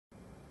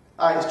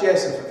Hi, it's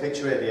Jason from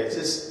Feature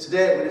Radiators.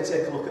 Today we're going to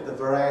take a look at the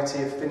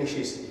variety of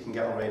finishes that you can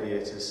get on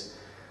radiators.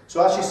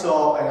 So as you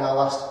saw in our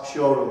last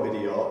showroom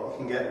video, you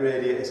can get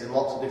radiators in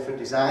lots of different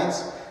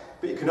designs,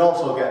 but you can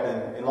also get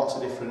them in lots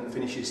of different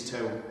finishes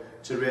too,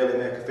 to really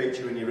make a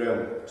feature in your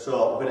room.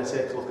 So we're going to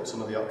take a look at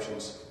some of the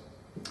options.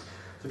 So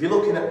if you're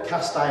looking at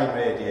cast iron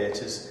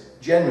radiators,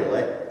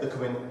 generally they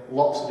come in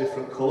lots of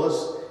different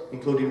colours,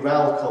 including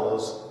round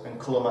colours and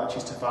colour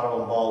matches to Farrow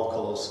and Ball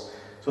colours.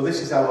 So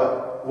this is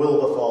our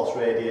Wilberforce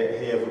radiator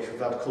here, which we've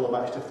had colour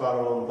match to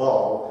Farrow and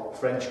Ball,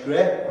 French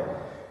grey.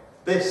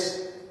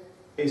 This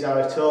is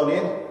our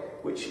Etonian,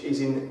 which is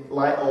in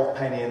light old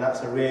penny, and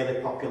that's a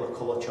really popular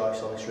colour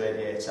choice on this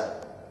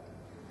radiator.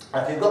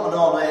 And if you've got an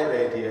ornate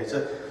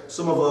radiator,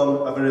 some of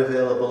them are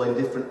available in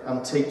different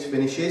antique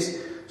finishes.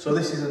 So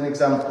this is an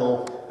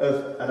example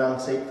of an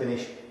antique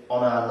finish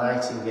on our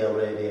Nightingale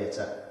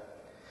radiator.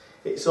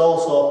 It's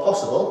also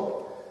possible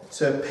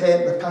to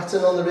paint the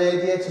pattern on the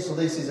radiator. So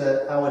this is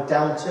our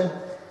Downton,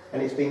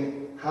 and it's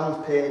been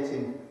hand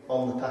painted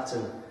on the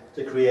pattern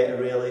to create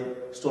a really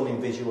stunning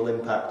visual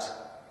impact.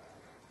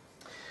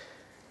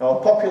 Now,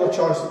 a popular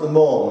choice at the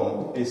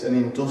moment is an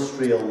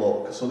industrial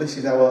look. So this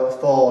is our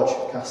Forge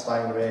cast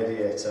iron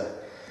radiator.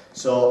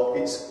 So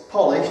it's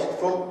polished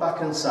front, back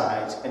and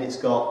sides, and it's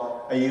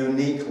got a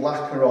unique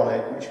lacquer on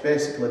it, which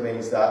basically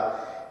means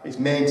that it's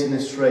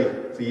maintenance free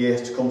for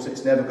years to come, so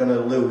it's never going to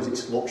lose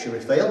its luxury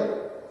feel.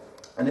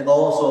 And it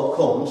also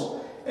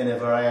comes in a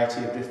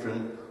variety of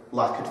different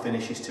lacquered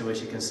finishes too,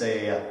 as you can see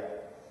here.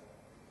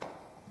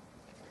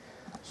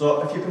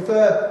 So if you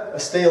prefer a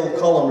steel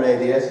column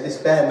radiator, this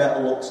bare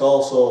metal look's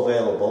also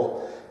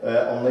available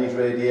on these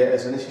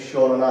radiators, and this is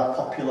shown on our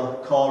popular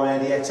core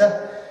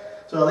radiator.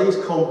 So these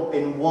come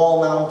in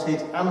wall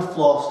mounted and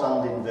floor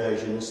standing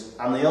versions,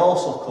 and they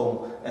also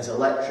come as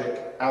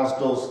electric, as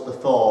does the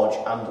Forge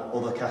and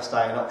other cast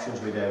iron options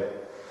we do.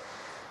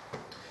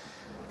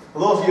 For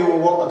those of you who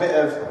want a bit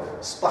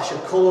of splash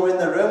of colour in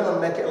the room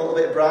and make it a little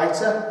bit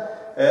brighter,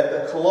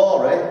 the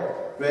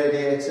Calore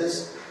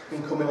radiators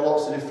can come in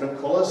lots of different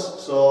colours.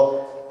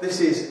 So this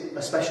is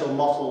a special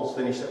mottled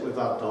finish that we've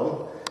had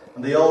done,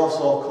 and they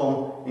also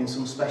come in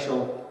some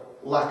special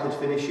lacquered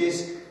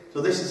finishes.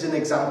 So this is an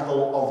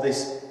example of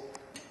this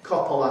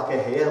copper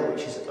lacquer here,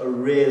 which is a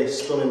really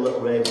stunning little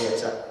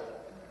radiator.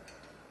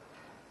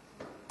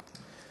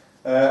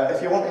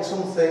 If you're wanting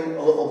something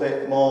a little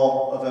bit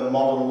more of a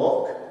modern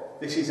look,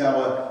 this is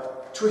our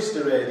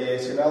Twister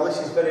radiator. Now this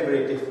is very,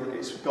 very different.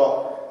 It's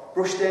got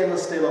brushed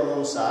stainless steel on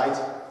one side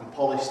and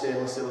polished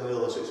stainless steel on the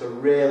other, so it's a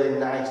really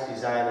nice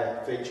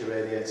designer feature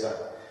radiator.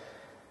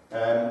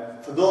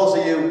 For those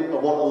of you who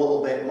want a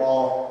little bit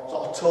more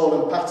sort of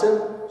tone and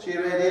pattern to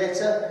your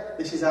radiator,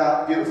 this is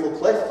our beautiful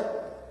cliff.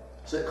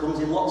 So it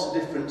comes in lots of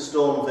different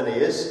stone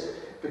veneers.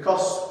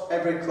 Because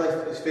every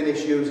cliff is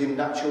finished using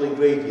natural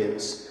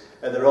ingredients,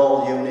 they're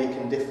all unique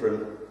and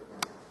different.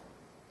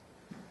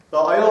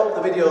 So I hope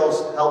the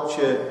videos helped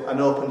you and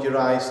opened your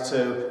eyes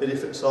to the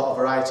different sort of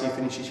variety of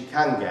finishes you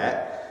can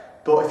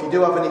get. But if you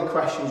do have any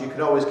questions, you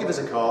can always give us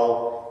a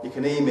call, you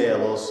can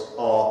email us,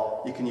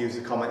 or you can use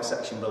the comment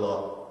section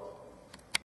below.